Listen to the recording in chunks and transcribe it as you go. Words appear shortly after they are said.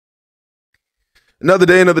Another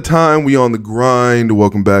day, another time. We on the grind.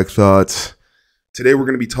 Welcome back, thoughts. Today we're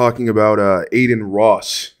going to be talking about Adin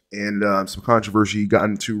Ross and some controversy he got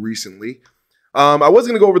into recently. I was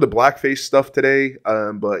going to go over the blackface stuff today,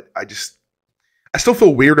 but I still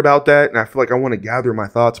feel weird about that, and I feel like I want to gather my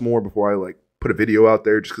thoughts more before I put a video out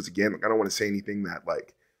there. Just because again, I don't want to say anything that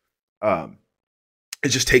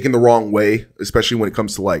it's just taken the wrong way, especially when it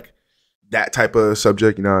comes to that type of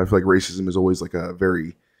subject. You know, I feel like racism is always a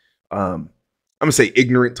very I'm gonna say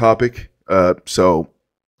ignorant topic. So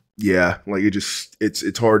yeah,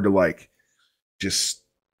 it's hard to just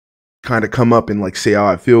kind of come up and say how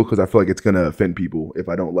I feel, because I feel like it's gonna offend people if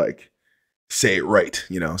I don't say it right,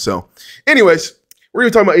 you know. So anyways, we're gonna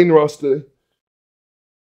talk about Adin Ross today.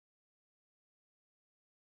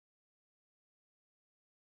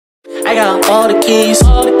 I got all the keys.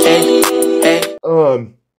 Hey.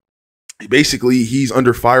 Basically he's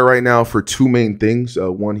under fire right now for two main things.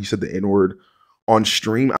 One, he said the N-word on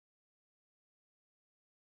stream.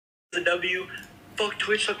 The W, fuck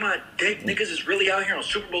Twitch, suck my dick. Niggas is really out here on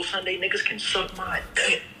Super Bowl Sunday. Niggas can suck my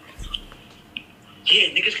dick. Yeah,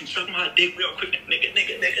 niggas can suck my dick real quick.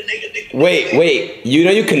 Nigga. Wait. You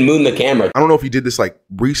know you can moon the camera. I don't know if he did this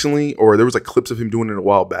recently, or there was clips of him doing it a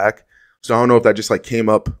while back. So I don't know if that just came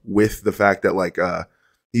up with the fact that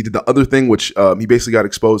he did the other thing, which he basically got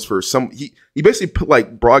exposed for he basically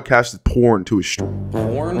put broadcasted porn to his stream.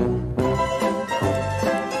 Porn?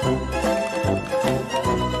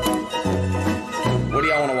 What do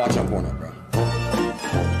y'all want to watch on porno, bro?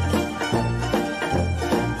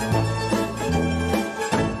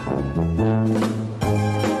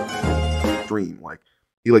 Stream.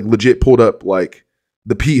 He legit pulled up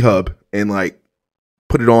the P Hub and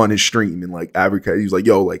put it on his stream and advertise. He was like,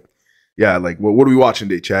 yo, yeah, what are we watching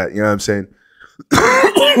today, chat? You know what I'm saying?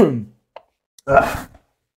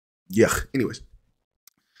 Yeah. Anyways.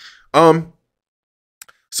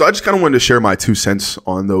 So I just kind of wanted to share my 2 cents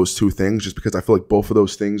on those two things, just because I feel like both of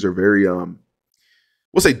those things are very, we'll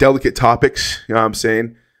say delicate topics. You know what I'm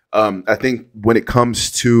saying? I think when it comes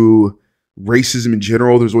to racism in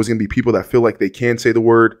general, there's always going to be people that feel like they can say the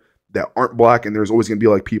word that aren't black. And there's always going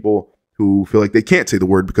to be people who feel like they can't say the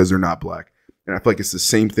word because they're not black. And I feel like it's the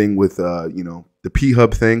same thing with, the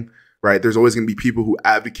P-Hub thing, right? There's always going to be people who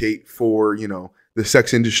advocate for, the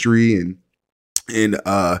sex industry and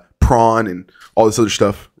Pron and all this other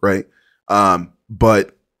stuff, right?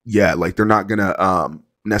 But yeah, they're not going to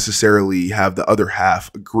necessarily have the other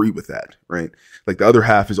half agree with that, right? The other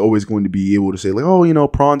half is always going to be able to say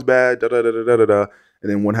Pron's bad, da-da-da-da-da-da.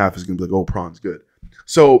 And then one half is going to be oh, Pron's good.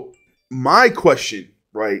 So my question,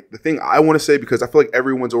 right? The thing I want to say, because I feel like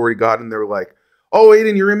everyone's already gotten there, oh,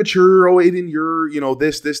 Adin, you're immature. Oh, Adin, you're,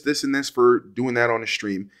 this, and this for doing that on a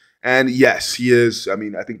stream. And yes, he is. I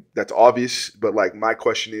mean, I think that's obvious. But my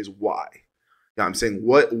question is why? You know, I'm saying,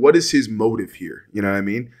 what is his motive here? You know what I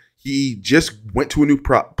mean? He just went to a new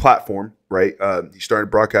platform, right? He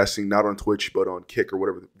started broadcasting not on Twitch, but on Kick or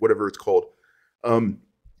whatever it's called. And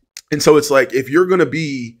so it's if you're going to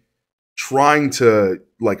be trying to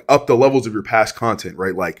up the levels of your past content,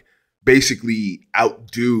 right? Basically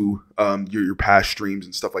outdo your past streams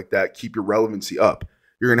and stuff like that, keep your relevancy up,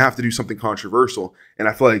 you're going to have to do something controversial. And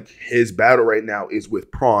I feel like his battle right now is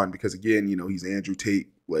with Pron, because again, he's Andrew Tate,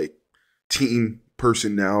 team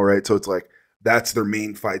person now, right? So it's that's their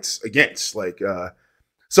main fights against.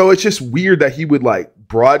 So it's just weird that he would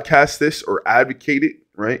broadcast this or advocate it,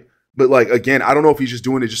 right? But again, I don't know if he's just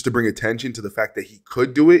doing it just to bring attention to the fact that he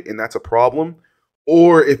could do it and that's a problem,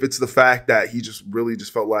 or if it's the fact that he just really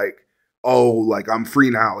just felt oh, I'm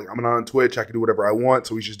free now. I'm not on Twitch. I can do whatever I want.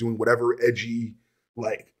 So he's just doing whatever edgy,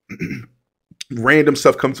 random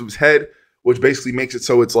stuff comes to his head, which basically makes it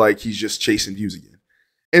so it's he's just chasing views again.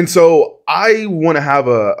 And so I want to have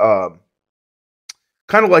a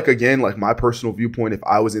kind of again, my personal viewpoint. If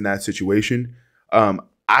I was in that situation,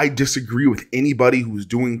 I disagree with anybody who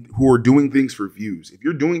are doing things for views. If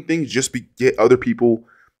you're doing things just to get other people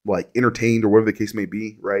entertained or whatever the case may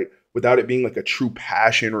be, right, without it being a true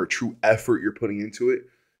passion or a true effort you're putting into it,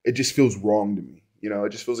 it just feels wrong to me. You know, it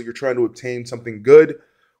just feels like you're trying to obtain something good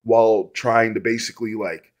while trying to basically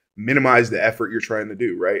minimize the effort you're trying to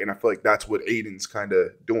do, right? And I feel like that's what Adin's kind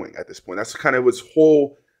of doing at this point. That's kind of what his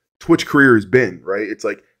whole Twitch career has been, right? It's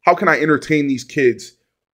how can I entertain these kids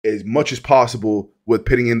as much as possible with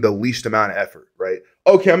putting in the least amount of effort, right?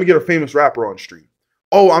 Okay, I'm gonna get a famous rapper on stream.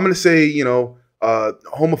 Oh, I'm gonna say,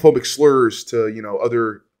 homophobic slurs to,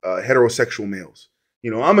 other heterosexual males.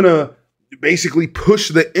 I'm gonna basically push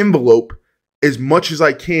the envelope as much as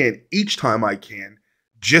I can each time I can,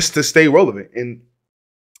 just to stay relevant. And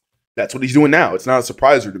that's what he's doing now. It's not a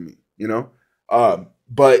surpriser to me,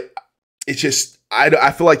 But it's just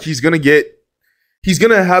I feel like he's gonna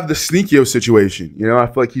have the Sneakio situation. You know, I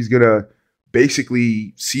feel like he's gonna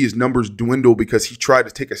basically see his numbers dwindle because he tried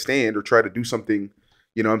to take a stand or try to do something,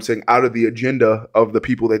 you know what I'm saying, out of the agenda of the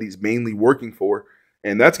people that he's mainly working for.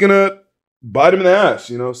 And that's going to bite him in the ass.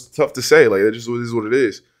 You know, it's tough to say. Like, it just is what it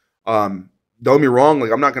is. Don't get me wrong.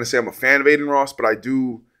 Like, I'm not going to say I'm a fan of Adin Ross, but I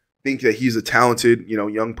do think that he's a talented, you know,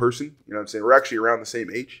 young person. You know what I'm saying? We're actually around the same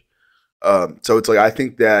age. So it's like, I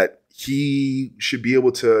think that he should be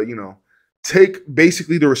able to, you know, take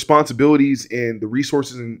basically the responsibilities and the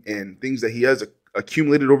resources and things that he has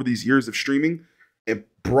accumulated over these years of streaming and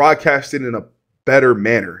broadcast it in a better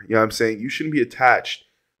manner. You know what I'm saying? You shouldn't be attached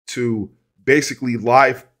to basically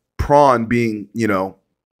live Pron being, you know,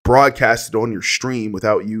 broadcasted on your stream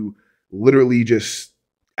without you literally just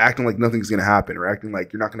acting like nothing's going to happen or acting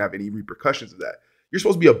like you're not going to have any repercussions of that. You're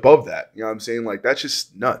supposed to be above that. You know what I'm saying? Like, that's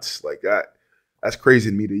just nuts. Like, that's crazy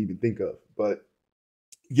to me to even think of. But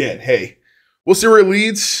again, hey, we'll see where it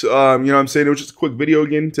leads. You know what I'm saying? It was just a quick video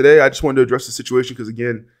again today. I just wanted to address the situation because,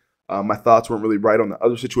 again, my thoughts weren't really right on the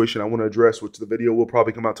other situation I want to address, which the video will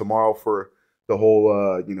probably come out tomorrow for the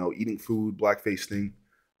whole, you know, eating food, blackface thing.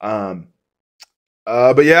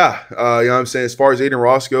 But yeah, you know what I'm saying? As far as Adin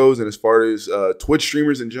Ross goes and as far as Twitch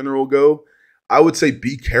streamers in general go, I would say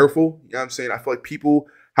be careful. You know what I'm saying? I feel like people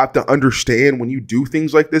have to understand when you do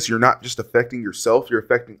things like this, you're not just affecting yourself, you're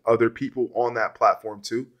affecting other people on that platform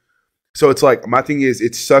too. So it's like, my thing is,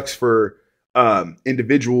 it sucks for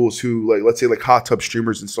individuals who, like, let's say like hot tub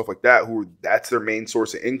streamers and stuff like that, who that's their main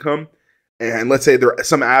source of income. And let's say there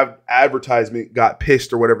some advertisement got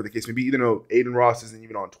pissed or whatever the case may be, even though Adin Ross isn't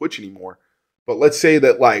even on Twitch anymore. But let's say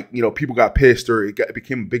that, like, you know, people got pissed or it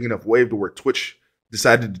became a big enough wave to where Twitch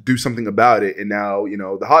decided to do something about it. And now, you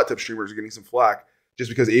know, the hot tub streamers are getting some flack just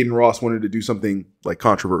because Adin Ross wanted to do something like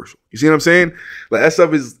controversial. You see what I'm saying? Like, that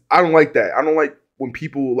stuff is, I don't like that. I don't like when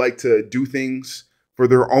people like to do things for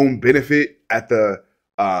their own benefit at the,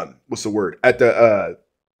 what's the word? At the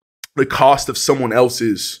cost of someone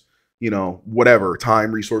else's, you know, whatever,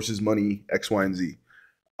 time, resources, money, X, Y, and Z.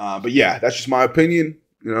 But yeah, that's just my opinion.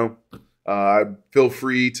 You know, feel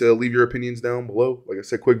free to leave your opinions down below. Like I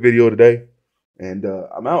said, quick video today. And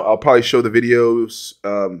I'm out. I'll probably show the videos,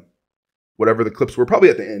 whatever the clips were, probably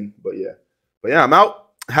at the end. But yeah, I'm out.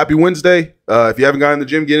 Happy Wednesday. If you haven't gotten in the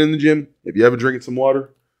gym, get in the gym. If you haven't drinking some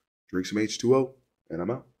water, drink some H2O. And I'm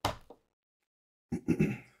out.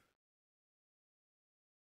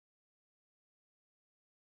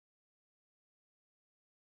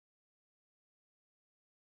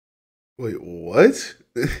 Wait, what?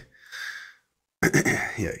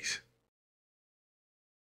 Yikes.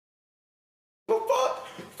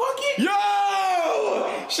 Fuck it. Yo!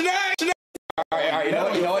 Shanae! Alright,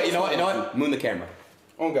 you know what? Moon the camera.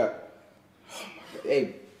 Oh God.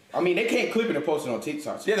 Hey, I mean, they can't clip it and post it on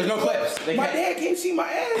TikTok. Yeah, there's no clips. My dad can't see my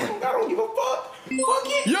ass. Oh God, I don't give a fuck. Fuck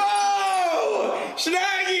it. Yo!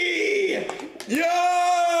 Shnaggy!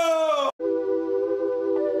 Yo!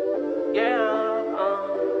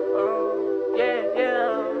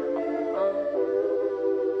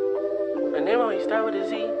 My name always start with a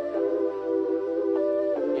Z.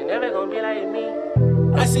 You're never gonna be like me.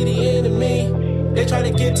 I see the enemy. They try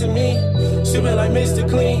to get to me. Stupid like Mr.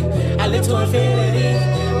 Clean. I live to infinity.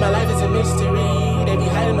 My life is a mystery. They be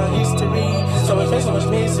hiding our history. So much pain, so much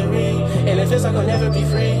misery. And it feels like I'll never be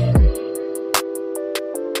free.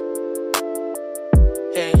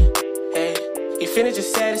 Hey, you finna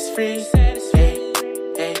just set us free.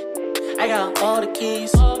 Hey, I got all the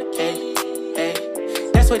keys. Hey,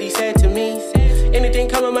 that's what he said to me. Anything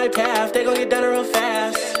coming my path, they gon' get done real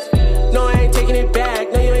fast. No, I ain't taking it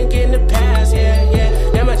back. No, you ain't getting the pass.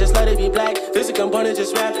 Yeah. Damn, I just let it be black. Physical component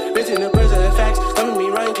just rap. Bitch in the birds and the facts. Coming me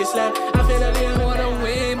right, get slapped. I finna live. I wanna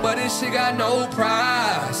win, but this shit got no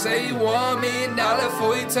pride. Say you $1 million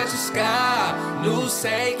before you touch the sky. New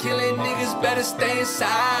say killing niggas better stay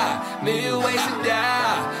inside. Million ways to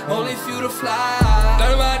die, only few to fly.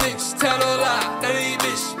 None of my niggas tell no lie. None of these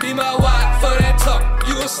bitches be my wife. For that talk,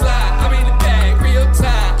 you gon' slide. I'm in the bag, real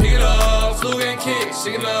time. Pick it up, flu and kick,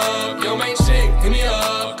 shaking up. Yo, main shit, hit me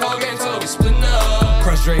up. Call game till we splitting up.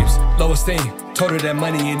 Crush dreams, low esteem. Told her that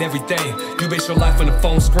money and everything. You base your life on the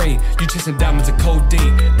phone screen. You chasing diamonds and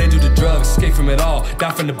codeine. They do the drugs, escape from it all.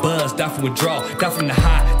 Die from the buzz, die from withdrawal. Die from the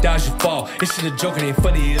high, die as you fall. This shit a joke, it ain't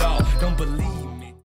funny at all. Don't believe